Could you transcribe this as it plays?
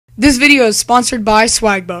This video is sponsored by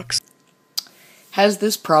Swagbucks. Has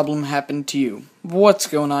this problem happened to you? What's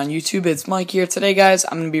going on YouTube? It's Mike here. Today guys,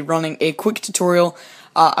 I'm going to be running a quick tutorial.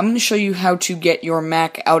 I'm going to show you how to get your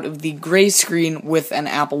Mac out of the gray screen with an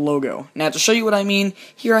Apple logo. Now to show you what I mean,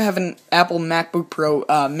 here I have an Apple MacBook Pro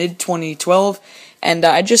mid-2012, and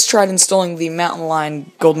I just tried installing the Mountain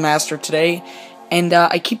Lion Golden Master today, and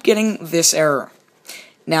I keep getting this error.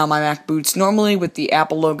 Now my Mac boots normally with the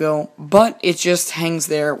Apple logo, but it just hangs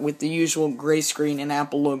there with the usual gray screen and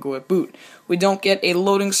Apple logo at boot. We don't get a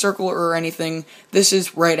loading circle or anything. This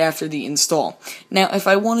is right after the install. Now if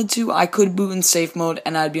I wanted to, I could boot in safe mode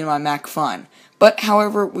and I'd be in my Mac fine. But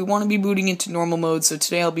however, we want to be booting into normal mode, so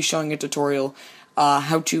today I'll be showing a tutorial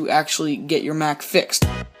how to actually get your Mac fixed.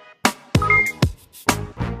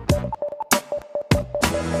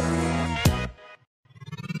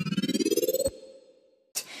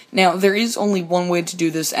 Now, there is only one way to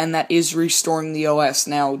do this, and that is restoring the OS.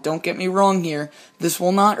 Now, don't get me wrong here, this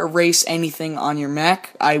will not erase anything on your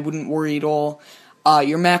Mac. I wouldn't worry at all.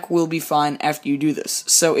 Your Mac will be fine after you do this.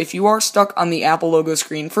 So, if you are stuck on the Apple logo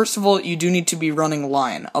screen, first of all, you do need to be running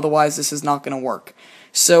Lion, otherwise this is not going to work.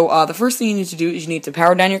 So, the first thing you need to do is you need to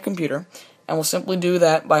power down your computer, and we'll simply do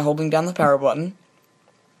that by holding down the power button.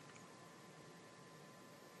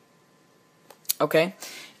 Okay.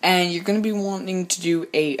 And you're going to be wanting to do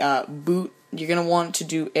a boot. You're going to want to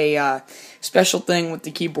do a special thing with the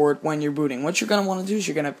keyboard when you're booting. What you're going to want to do is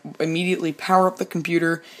you're going to immediately power up the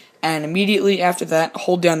computer, and immediately after that,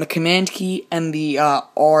 hold down the Command key and the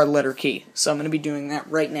R letter key. So I'm going to be doing that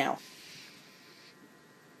right now.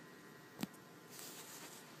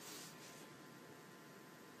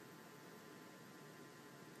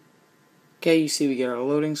 Okay, you see we get our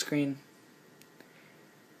loading screen.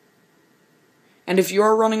 And if you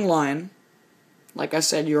are running Lion, like I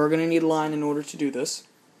said, you are going to need Lion in order to do this.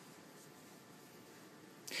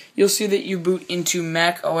 You'll see that you boot into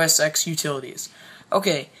Mac OS X Utilities.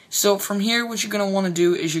 Okay, so from here, what you're going to want to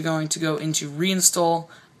do is you're going to go into Reinstall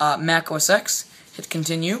Mac OS X, hit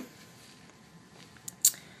Continue,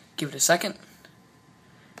 give it a second,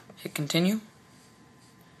 hit Continue,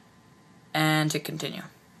 and hit Continue.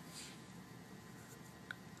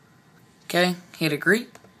 Okay, hit Agree.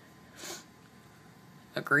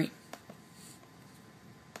 Agree.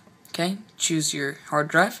 Okay, choose your hard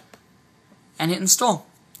drive and hit install.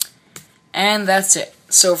 And that's it.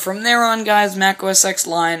 So from there on, guys, Mac OS X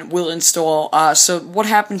Lion will install. So what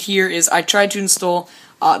happened here is I tried to install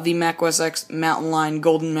the Mac OS X Mountain Lion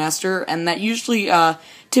Golden Master, and that usually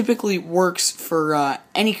typically works for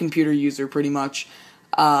any computer user pretty much.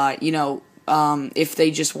 If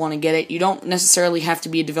they just want to get it. You don't necessarily have to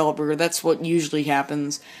be a developer. That's what usually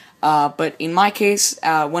happens. But in my case,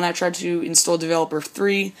 when I tried to install Developer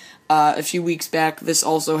 3 a few weeks back, this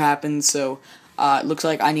also happened, so it looks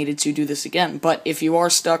like I needed to do this again. But if you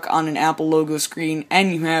are stuck on an Apple logo screen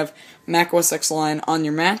and you have Mac OS X Lion on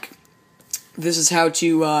your Mac, this is how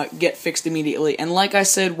to get fixed immediately. And like I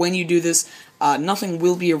said, when you do this, nothing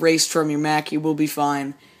will be erased from your Mac. You will be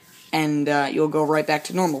fine, and you'll go right back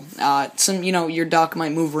to normal. Your dock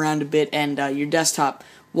might move around a bit, and your desktop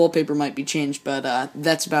wallpaper might be changed, but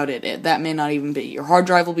that's about it. That may not even be. Your hard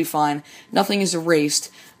drive will be fine. Nothing is erased.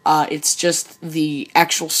 It's just the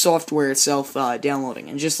actual software itself downloading.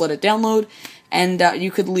 And just let it download, and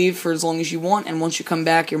you could leave for as long as you want, and once you come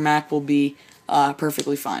back, your Mac will be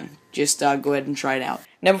perfectly fine. Just go ahead and try it out.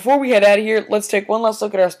 Now, before we head out of here, let's take one last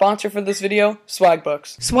look at our sponsor for this video,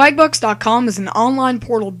 Swagbucks. Swagbucks.com is an online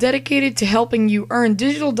portal dedicated to helping you earn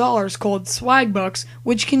digital dollars called Swagbucks,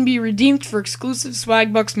 which can be redeemed for exclusive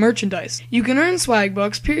Swagbucks merchandise. You can earn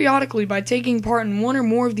Swagbucks periodically by taking part in one or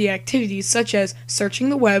more of the activities such as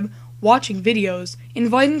searching the web, watching videos,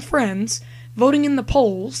 inviting friends, voting in the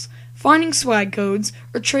polls, finding swag codes,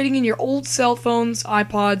 or trading in your old cell phones,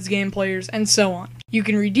 iPods, game players, and so on. You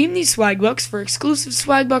can redeem these Swagbucks for exclusive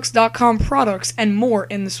Swagbucks.com products and more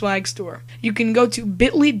in the Swag Store. You can go to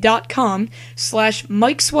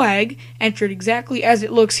bit.ly/MikeSwag, enter it exactly as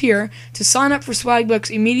it looks here, to sign up for Swagbucks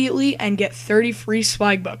immediately and get 30 free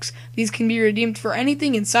Swagbucks. These can be redeemed for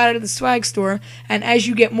anything inside of the Swag Store, and as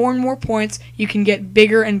you get more and more points, you can get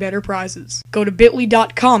bigger and better prizes. Go to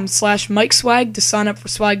bit.ly/MikeSwag to sign up for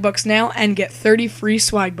Swagbucks now and get 30 free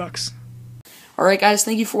Swagbucks. Alright guys,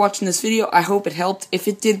 thank you for watching this video. I hope it helped. If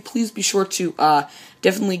it did, please be sure to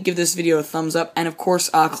definitely give this video a thumbs up. And of course,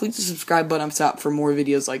 click the subscribe button up top for more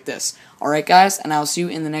videos like this. Alright guys, and I'll see you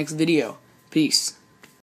in the next video. Peace.